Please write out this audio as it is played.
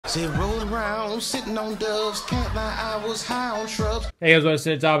Say rolling around, sitting on doves, can't lie, I was high on shrubs. Hey guys, what's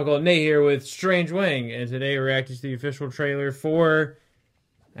topical? Nate here with Strange Wang, and today we're reacting to the official trailer for...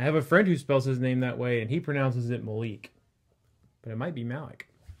 I have a friend who spells his name that way, and he pronounces it Malik. But it might be Malik.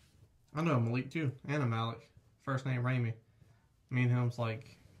 I know Malik too, and a Malik. First name Raimi. Me and him's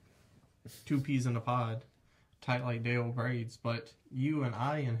like two peas in a pod, tight like day-old braids. But you and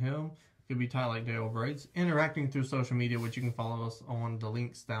I and him could be tight like day-old braids. Interacting through social media, which you can follow us on the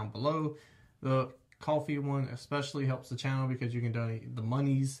links down below. The coffee one especially helps the channel because you can donate the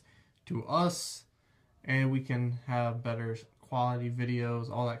monies to us, and we can have better quality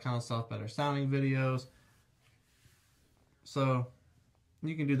videos, all that kind of stuff, better sounding videos. So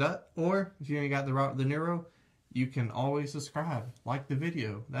you can do that, or if you ain't got the Nero, you can always subscribe, like the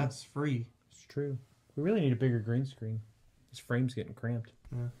video. That's free. It's true. We really need a bigger green screen. This frame's getting cramped.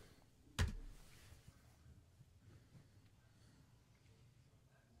 Yeah.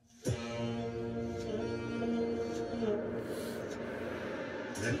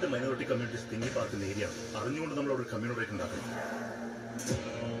 രണ്ട് minority communities തിങ്ങി പാർക്കുന്ന area അറിഞ്ഞുകൊണ്ട് നമ്മൾ ഒരു community ഉണ്ടാക്കണം.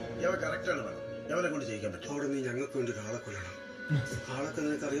 ഇവ കറക്റ്റാണ് വേണം. ഇവനെ കൊണ്ട് ചെയ്യിക്കാൻ പറ്റും. അവിടെ നീ ഞങ്ങൾക്ക് വേണ്ടി ഒരാളെ കൊല്ലണം. ആളൊക്കെ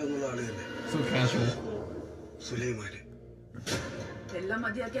നിനക്ക് അറിയാവുന്ന ആള് തന്നെ. സുലൈമാൻ. എല്ലാം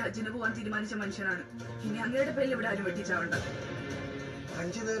മതിയാക്കി ഹജ്ജിന് പോകാൻ തീരുമാനിച്ച മനുഷ്യനാണ്. ഇനി അങ്ങയുടെ പേരിൽ ഇവിടെ ആരും വെട്ടിച്ചാവണ്ട.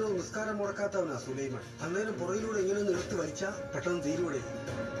 5 നേരവും നിസ്കാരം മുടക്കാത്തവനാ സുലൈമാൻ. അന്നേരം പുറകിലൂടെ എങ്ങനെ നിർത്തി വലിച്ചാ പെട്ടെന്ന് തീരുവടെ.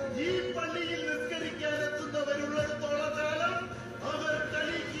 ഈ പള്ളിയിൽ നിസ്കരിക്കാൻ എത്തുന്നവരുള്ളിടത്തോളം കാലം അവർ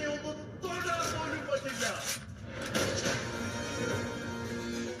തനിക്ക് ഒന്നും തൊടാൻ പോലും പറ്റില്ല.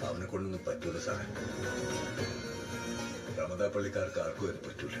 അവനെ കൊണ്ടൊന്നും പറ്റൂല സാറേ. റമദാ പള്ളിക്കാർക്ക് ആർക്കും അത്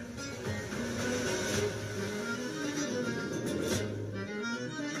പറ്റൂല.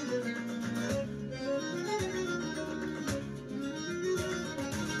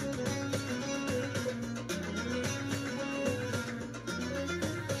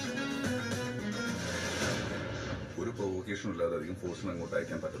 ഇല്ലാതെ അധികം ഫോഴ്സിന് അങ്ങോട്ട്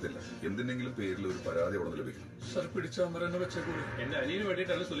അയക്കാൻ പറ്റത്തില്ല. എന്തിനെങ്കിലും പേരിൽ ഒരു പരാതി അവിടെ ലഭിക്കണം. സർ പിടിച്ച അമരനെ വെച്ചേക്കൂടി. എന്റെ അനിയന്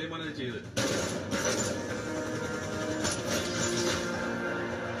വേണ്ടിയിട്ടാണ് സുലൈമാൻ അത് ചെയ്തത്.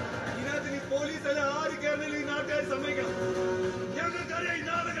 ഇതിനകത്ത് ഈ പോലീസ് അല്ല ആര് കയറുന്നതിൽ ഈ നാട്ടുകാർ സമ്മതിക്കണം. ഞങ്ങൾക്കറിയാം ഈ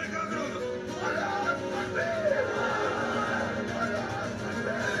നാടകം കേൾക്കണമെന്ന്.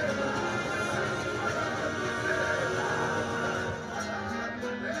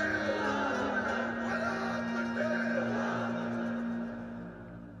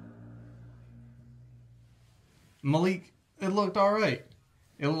 Malik, it looked alright.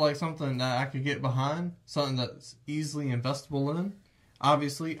 It looked like something that I could get behind, something that's easily investable in.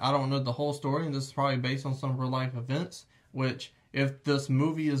 Obviously, I don't know the whole story, and this is probably based on some real-life events, which, if this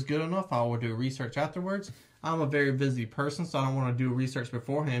movie is good enough, I will do research afterwards. I'm a very busy person, so I don't want to do research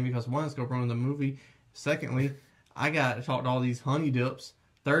beforehand, because one, it's going to ruin the movie. Secondly, I got to talk to all these honey dips.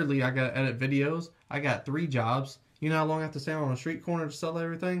 Thirdly, I got to edit videos. I got 3 jobs. You know how long I have to stand on a street corner to sell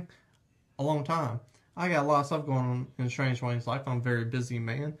everything? A long time. I got a lot of stuff going on in Strange Wayne's life. I'm a very busy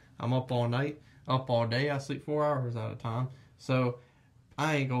man. I'm up all night, up all day. I sleep 4 hours at a time. So I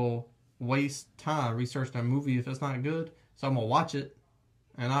ain't going to waste time researching a movie if it's not good. So I'm going to watch it,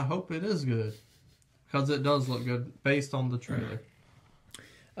 and I hope it is good, because it does look good based on the trailer.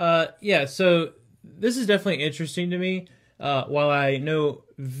 Yeah, so this is definitely interesting to me. While I know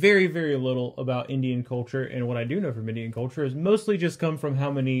very, very little about Indian culture, and what I do know from Indian culture has mostly just come from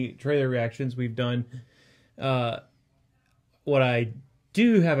how many trailer reactions we've done. What I do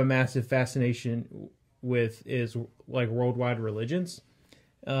have a massive fascination with is like worldwide religions.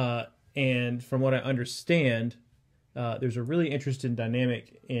 And from what I understand, there's a really interesting dynamic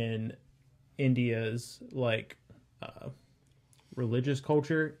in India's like religious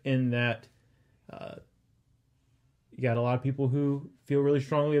culture, in that you got a lot of people who feel really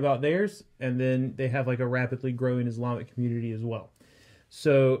strongly about theirs, and then they have like a rapidly growing Islamic community as well.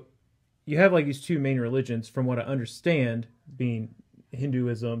 So you have like these 2 main religions, from what I understand, being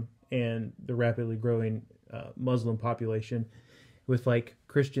Hinduism and the rapidly growing Muslim population, with like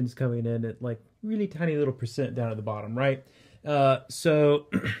Christians coming in at like really tiny little percent down at the bottom, right? So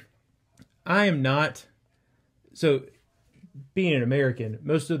I am not... So being an American,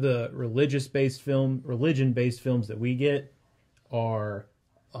 most of the religion-based films that we get are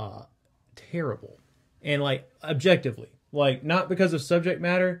terrible. And like objectively, like not because of subject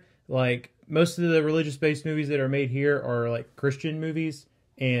matter. Like most of the religious-based movies that are made here are like Christian movies,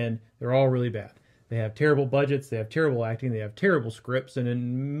 and they're all really bad. They have terrible budgets, they have terrible acting, they have terrible scripts, and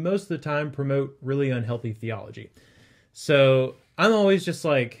in most of the time promote really unhealthy theology. So I'm always just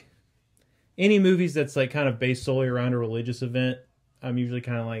like, any movies that's like kind of based solely around a religious event, I'm usually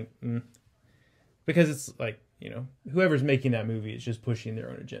kind of like, because it's like, whoever's making that movie is just pushing their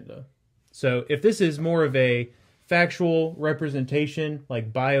own agenda. So if this is more of a factual representation,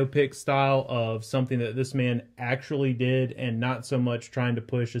 like biopic style of something that this man actually did and not so much trying to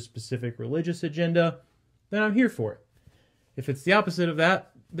push a specific religious agenda, then I'm here for it. If it's the opposite of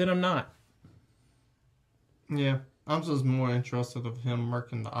that, then I'm not. Yeah, I'm just more interested of him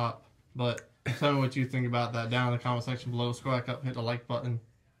murking the op. But tell me what you think about that down in the comment section below. Scroll back up, hit the like button.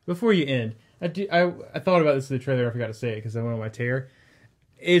 Before you end, I thought about this in the trailer. I forgot to say it because I went on my tear.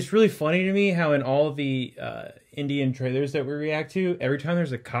 It's really funny to me how in all of the Indian trailers that we react to, every time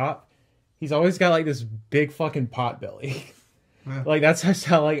there's a cop, he's always got like this big fucking pot belly. Yeah. Like that's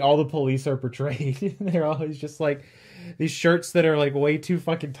how like all the police are portrayed. They're always just like these shirts that are like way too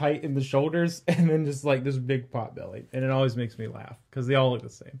fucking tight in the shoulders, and then just like this big pot belly, and it always makes me laugh because they all look the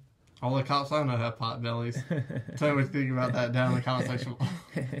same. All the cops I know have pot bellies. Tell me what you think about that down in the comment section.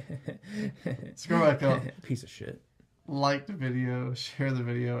 Scroll back up. Piece of shit. Like the video, share the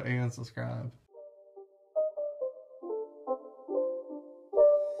video, and subscribe.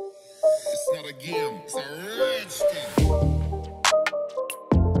 It's not a game, it's a rich thing.